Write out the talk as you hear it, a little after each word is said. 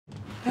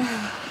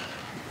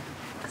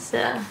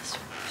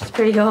it's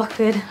pretty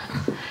awkward.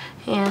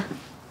 Yeah.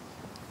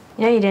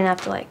 You know you didn't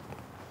have to, like,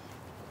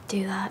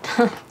 do that.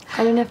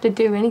 I didn't have to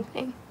do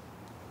anything.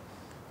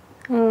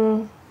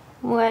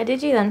 Why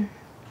did you then?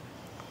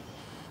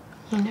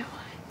 You know why.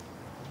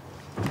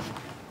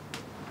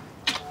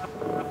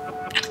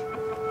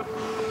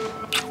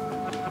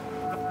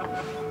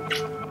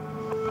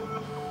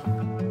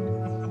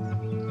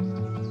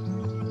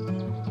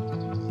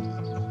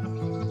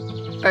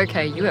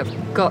 Okay, you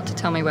have got to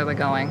tell me where we're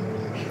going.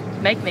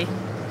 Make me.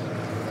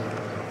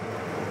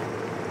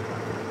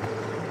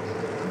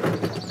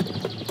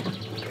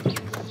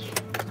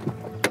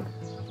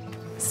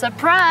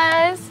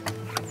 Surprise!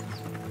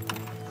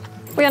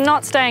 We are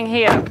not staying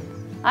here.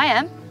 I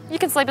am. You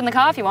can sleep in the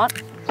car if you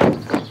want.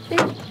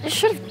 You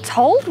should have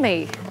told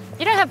me.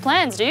 You don't have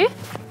plans, do you?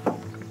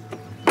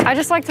 I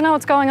just like to know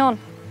what's going on.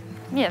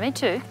 Yeah, me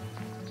too.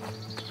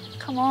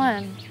 Come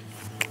on.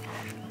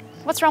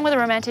 What's wrong with a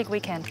romantic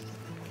weekend?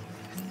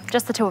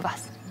 Just the two of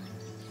us.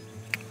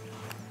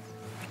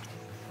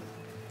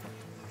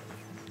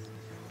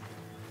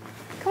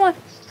 Come on.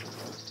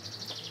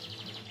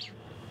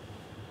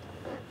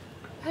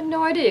 I had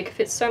no idea you could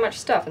fit so much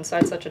stuff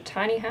inside such a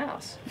tiny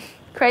house.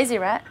 Crazy,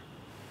 right?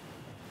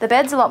 The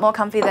bed's a lot more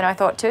comfy than I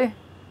thought too.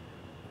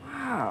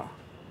 Wow.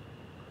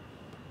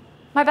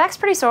 My back's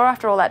pretty sore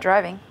after all that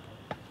driving.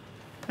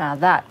 Now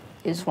that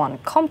is one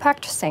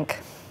compact sink.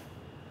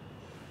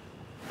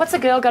 What's a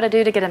girl got to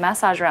do to get a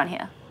massage around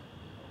here?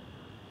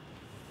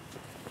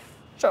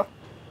 Sure.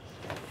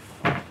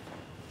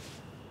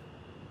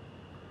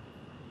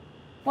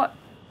 What?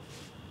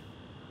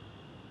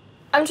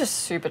 I'm just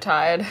super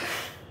tired.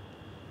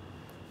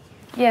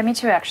 Yeah, me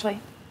too, actually.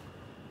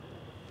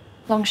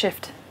 Long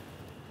shift.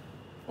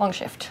 Long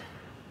shift.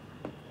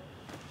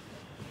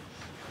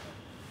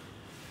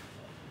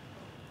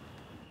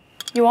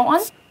 You want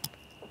one?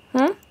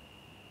 Hmm?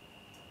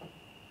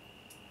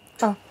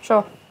 Oh,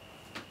 sure.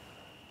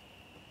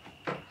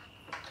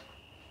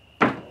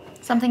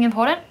 Something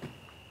important?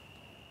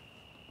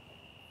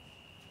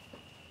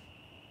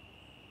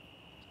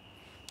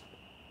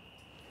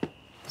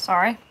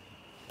 Sorry.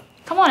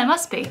 Come on, it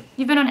must be.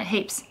 You've been on it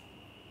heaps.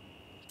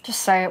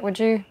 Just say it, would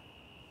you?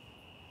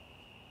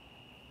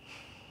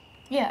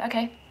 Yeah,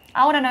 okay.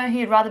 I want to know who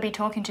you'd rather be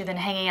talking to than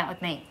hanging out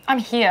with me. I'm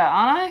here,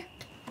 aren't I?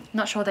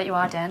 Not sure that you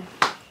are, Dan.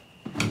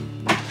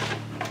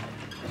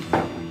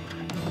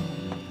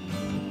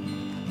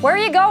 Where are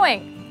you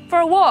going? For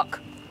a walk?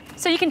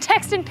 So you can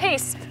text in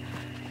peace.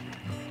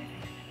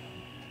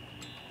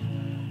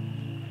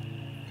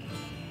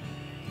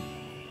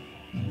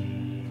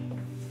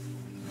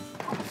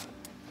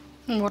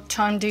 And what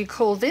time do you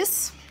call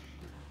this?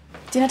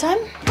 Dinner time?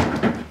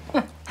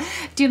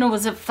 Dinner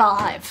was at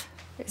 5.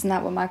 Isn't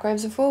that what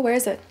microwaves are for? Where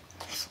is it?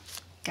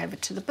 Gave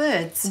it to the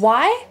birds.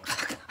 Why?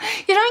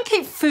 You don't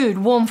keep food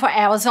warm for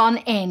hours on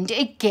end.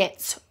 It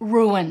gets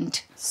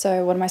ruined.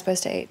 So what am I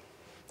supposed to eat?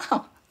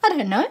 Oh, I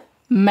don't know.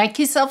 Make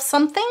yourself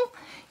something.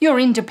 You're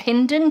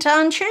independent,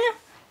 aren't you?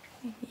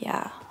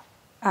 Yeah.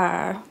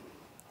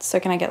 So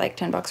can I get like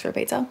 $10 for a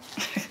pizza?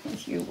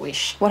 You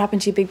wish. What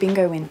happened to your big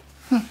bingo win?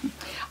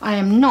 I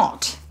am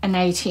not an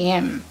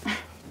ATM.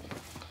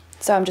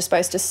 So I'm just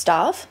supposed to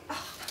starve?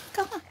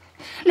 Come on.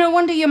 No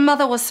wonder your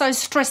mother was so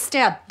stressed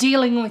out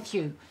dealing with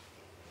you.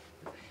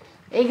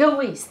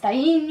 Egoista,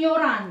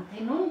 ignorante,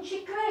 non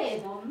ci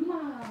credo,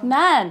 ma...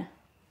 Nan!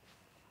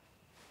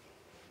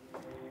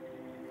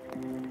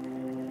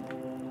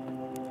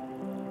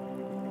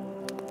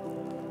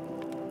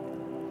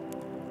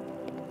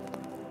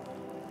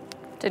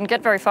 Didn't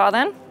get very far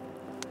then?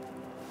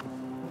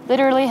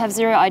 Literally have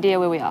zero idea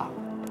where we are.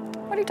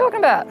 What are you talking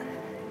about?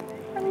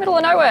 We're in the middle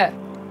of nowhere.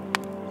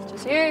 It's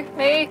just you,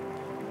 me,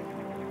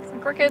 some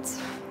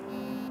crickets.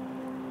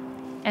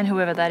 And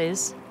whoever that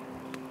is.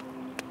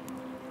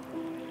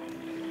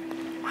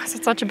 Why is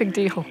it such a big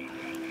deal?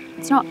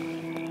 It's not. I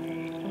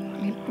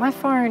mean, my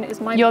phone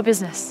is my... Your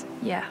business.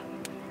 Yeah,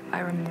 I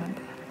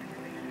remember.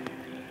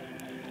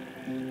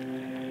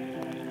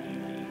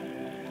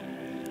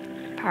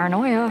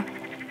 Paranoia.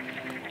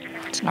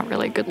 It's not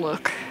really a good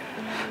look.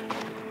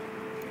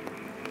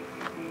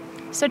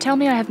 So tell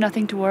me I have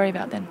nothing to worry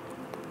about then.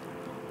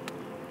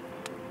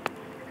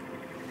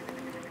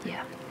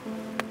 Yeah.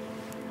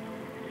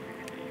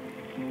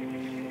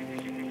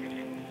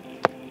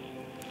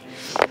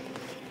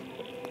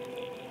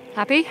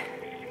 Happy?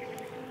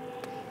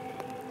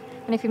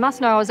 And if you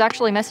must know, I was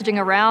actually messaging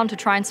around to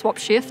try and swap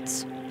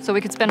shifts so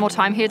we could spend more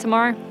time here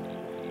tomorrow.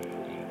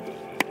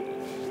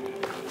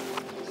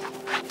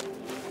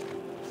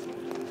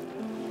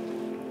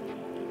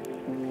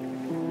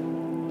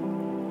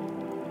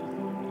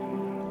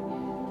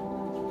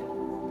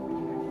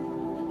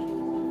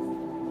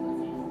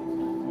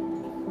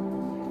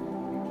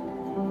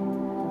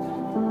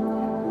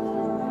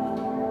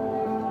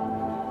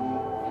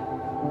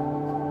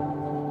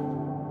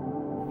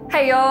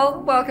 Hey y'all,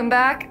 welcome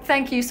back.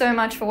 Thank you so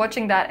much for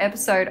watching that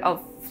episode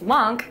of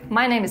Flunk.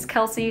 My name is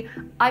Kelsey,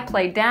 I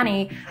play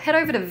Dani. Head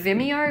over to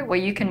Vimeo where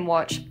you can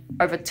watch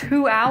over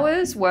 2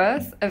 hours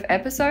worth of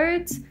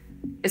episodes.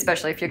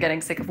 especially if you're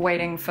getting sick of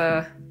waiting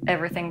for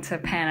everything to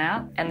pan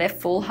out. And they're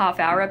full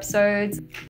half-hour episodes.